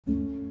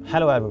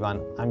Hello everyone,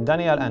 I'm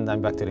Daniel and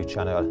I'm back to the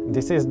channel.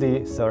 This is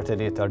the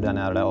 30-liter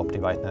Dennerle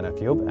Opti-White Nano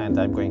Cube and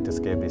I'm going to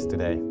scape this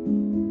today.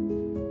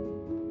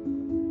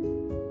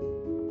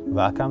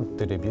 Welcome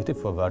to the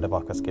beautiful world of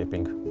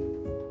aquascaping.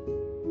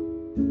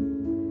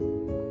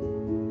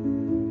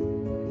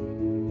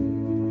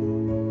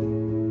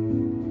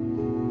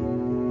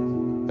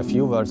 A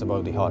few words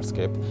about the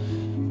hardscape.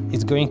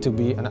 It's going to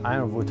be an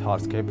ironwood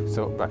hardscape,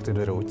 so back to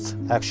the roots.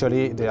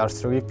 Actually, there are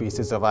 3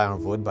 pieces of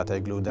ironwood, but I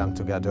glued them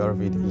together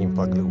with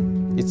impact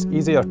glue. It's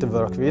easier to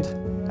work with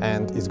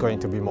and it's going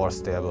to be more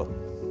stable.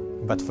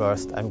 But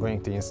first, I'm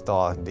going to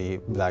install the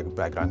black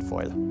background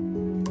foil.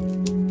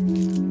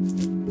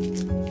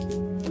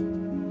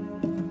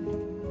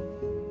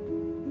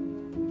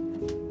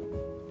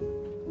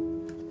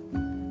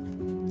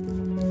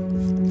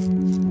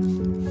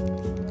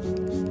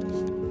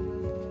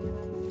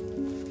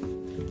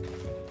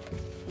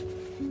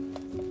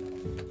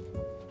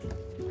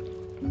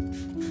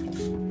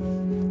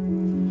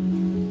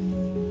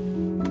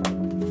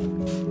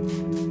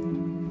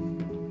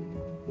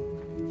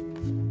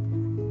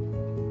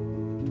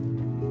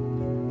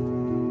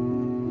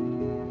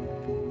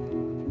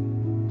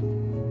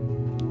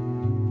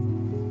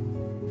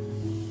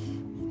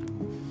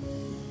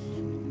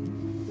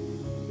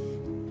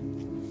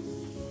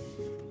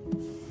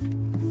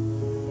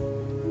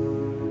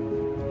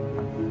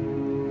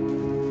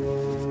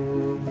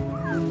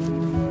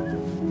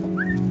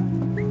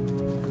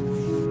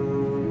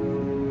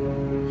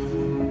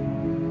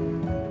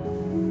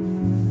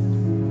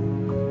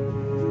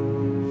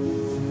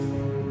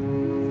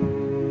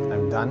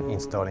 Done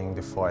installing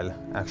the foil.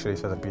 Actually,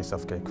 it was a piece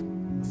of cake.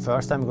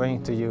 First, I'm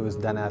going to use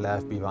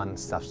Dennerle FB1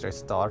 Substrate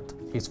Start.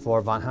 It's for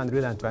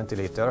 120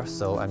 liters,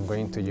 so I'm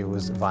going to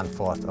use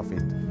 1/4 of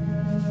it.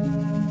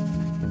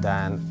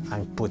 Then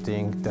I'm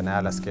putting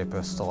Dennerle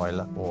Scaper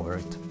soil over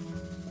it.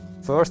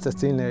 First a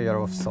thin layer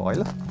of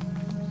soil,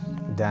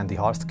 then the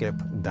hardscape,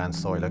 then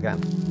soil again.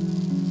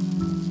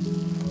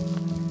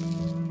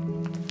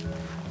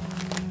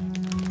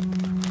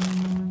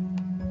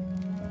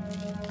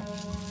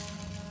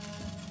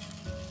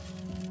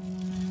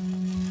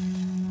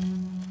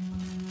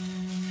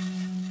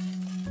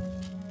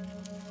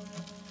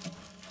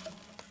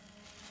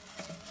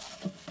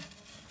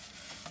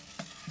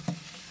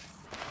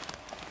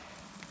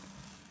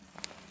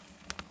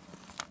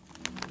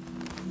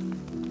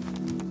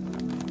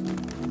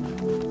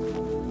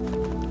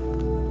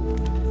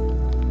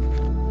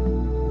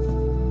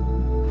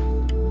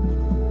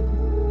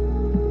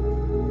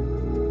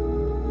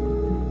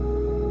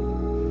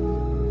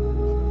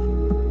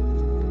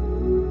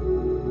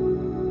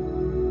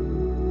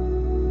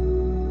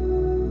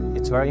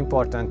 It's very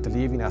important to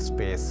leave enough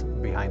space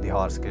behind the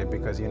hardscape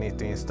because you need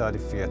to install the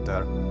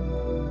filter.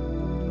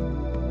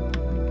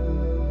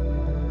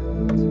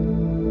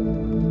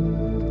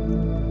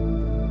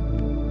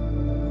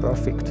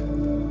 Perfect.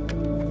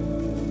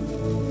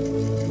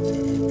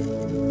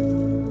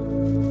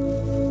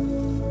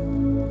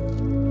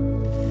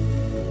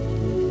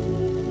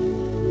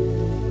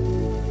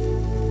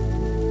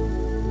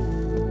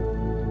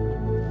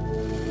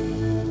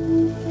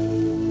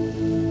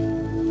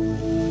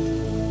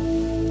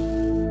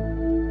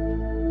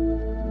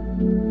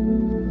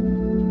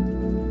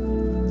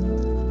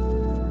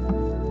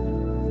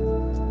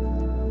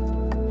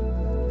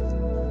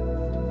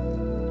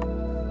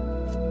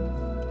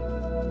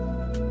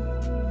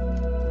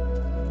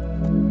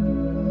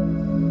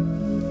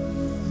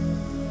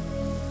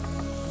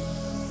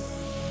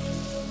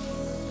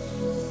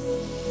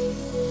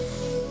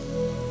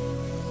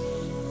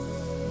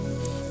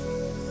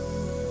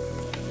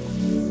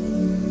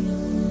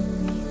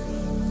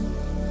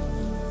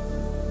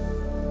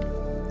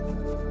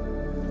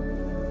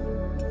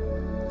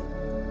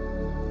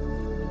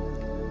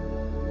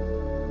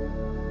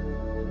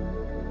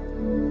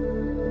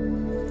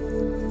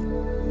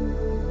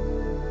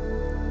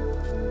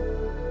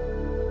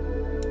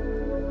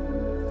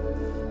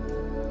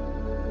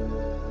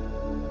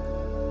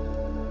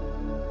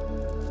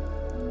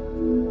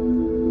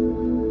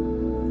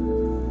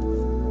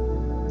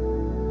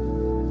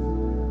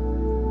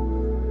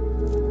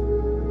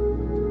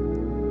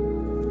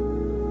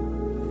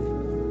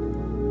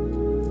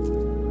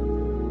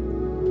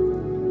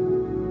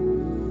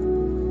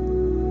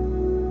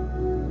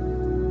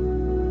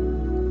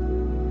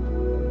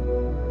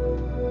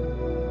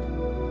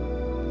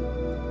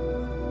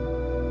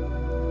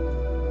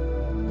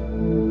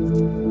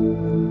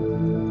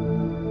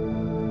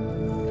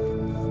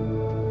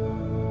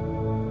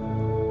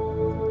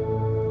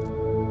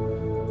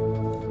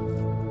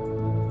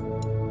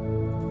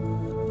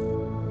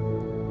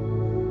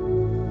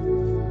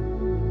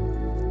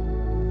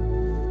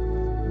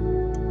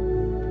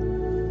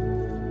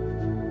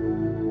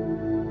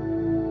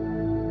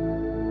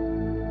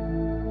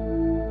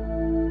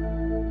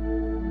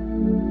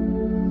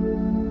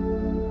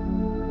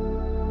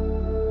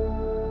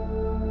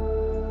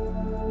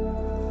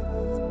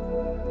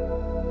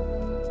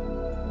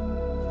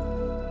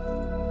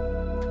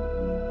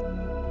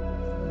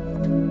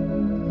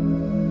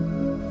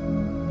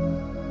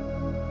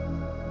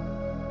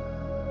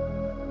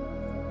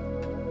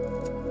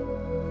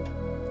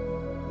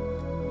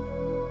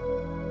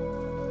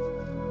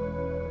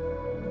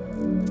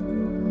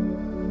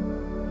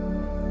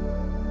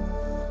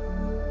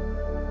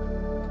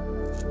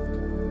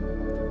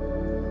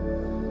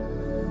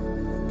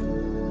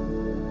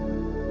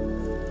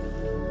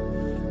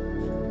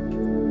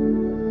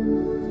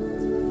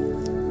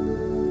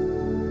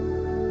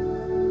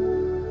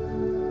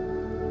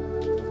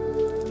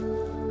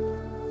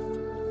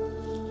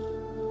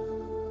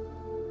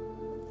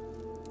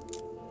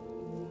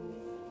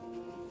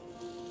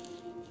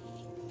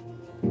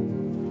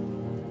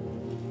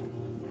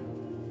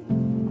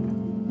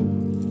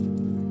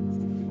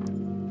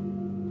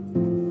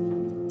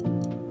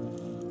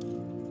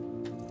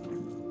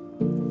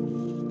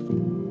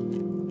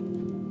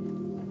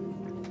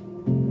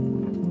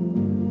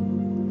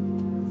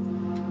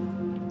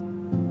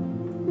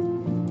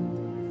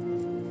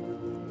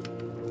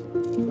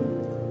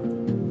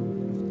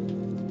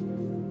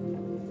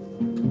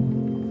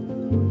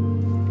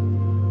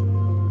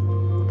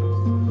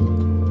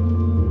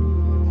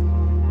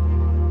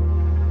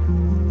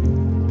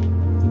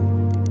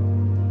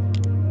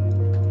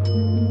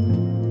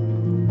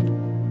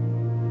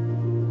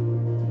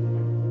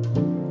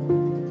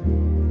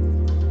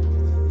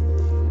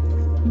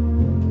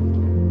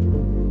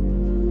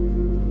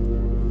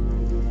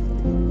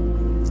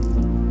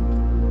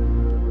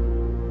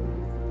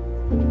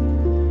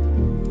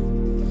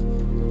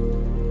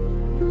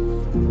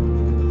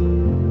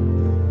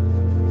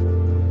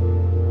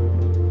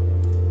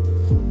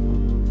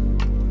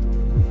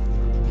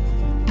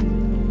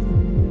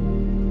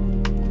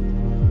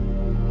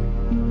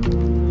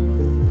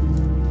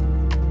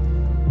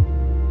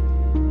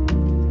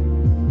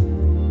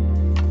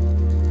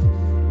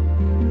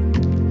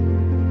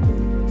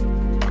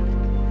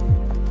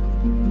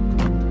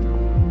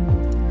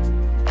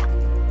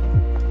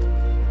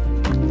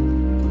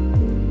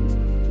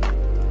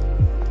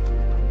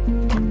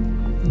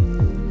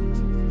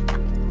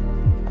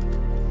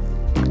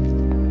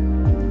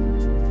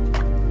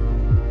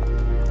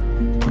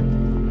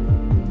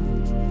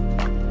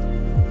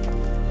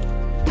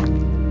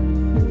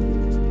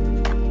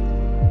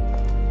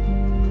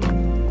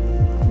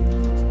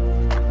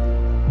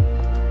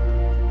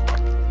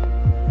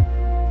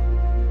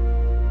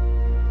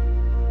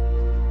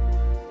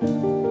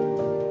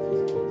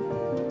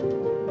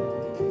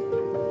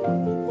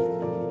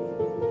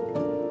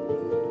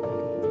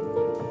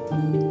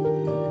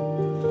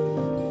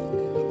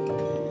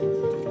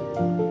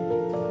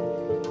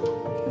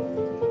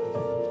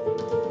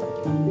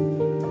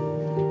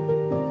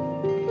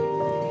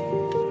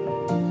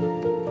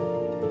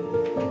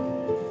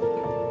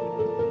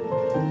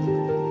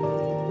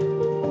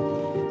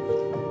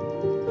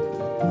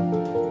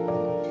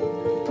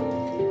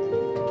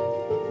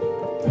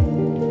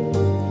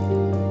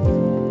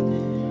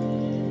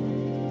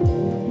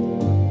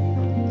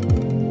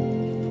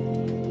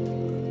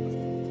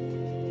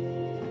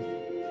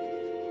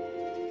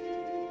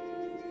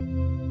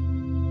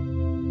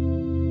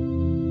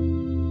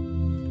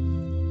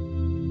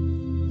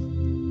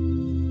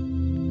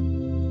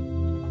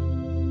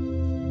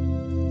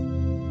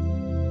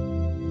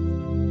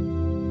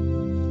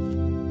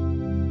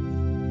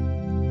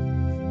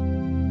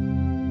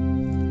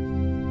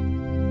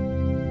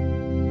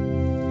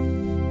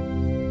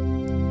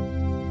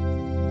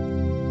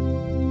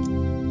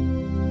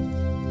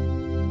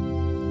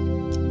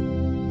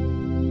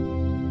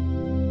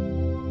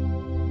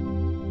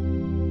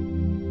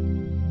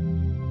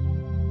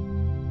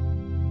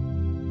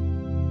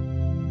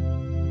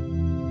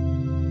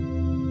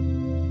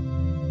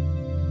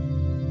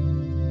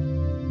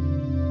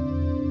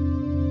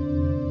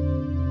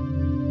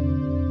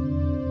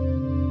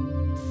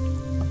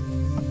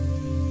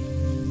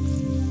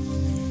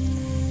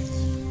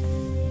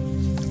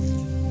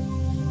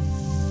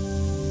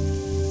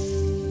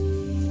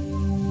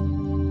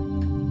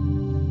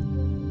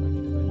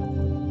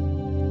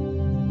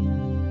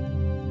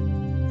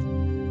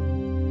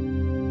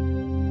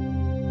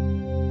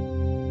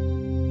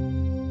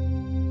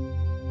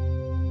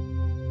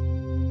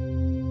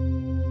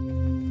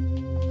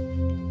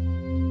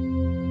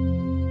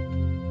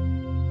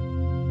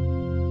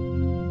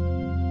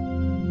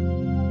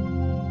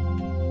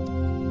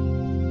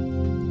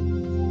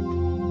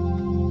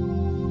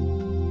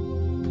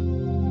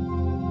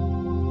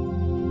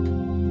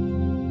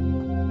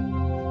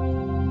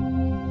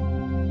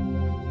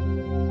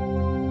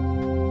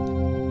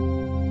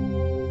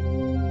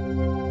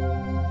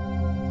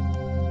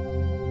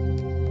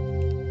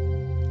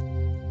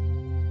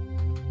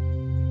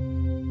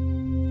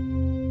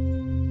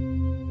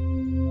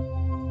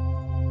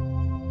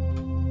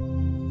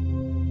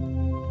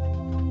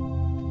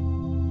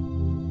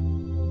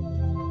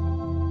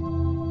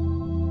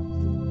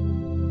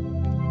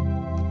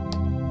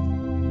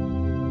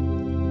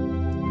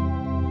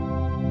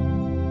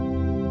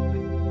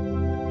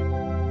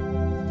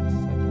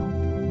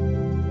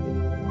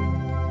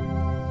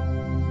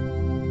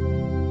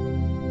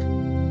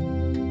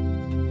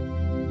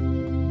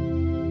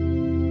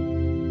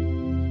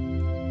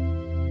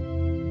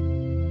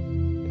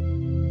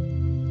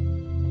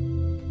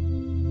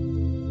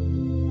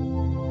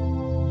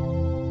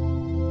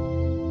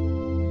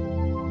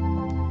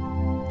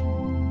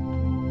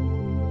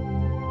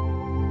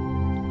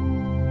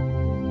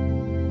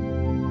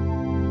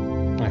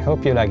 I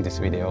hope you liked this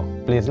video.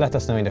 Please let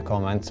us know in the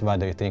comments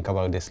what do you think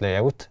about this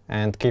layout,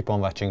 and keep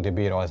on watching, the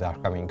B-rolls are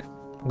coming.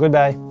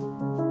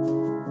 Goodbye!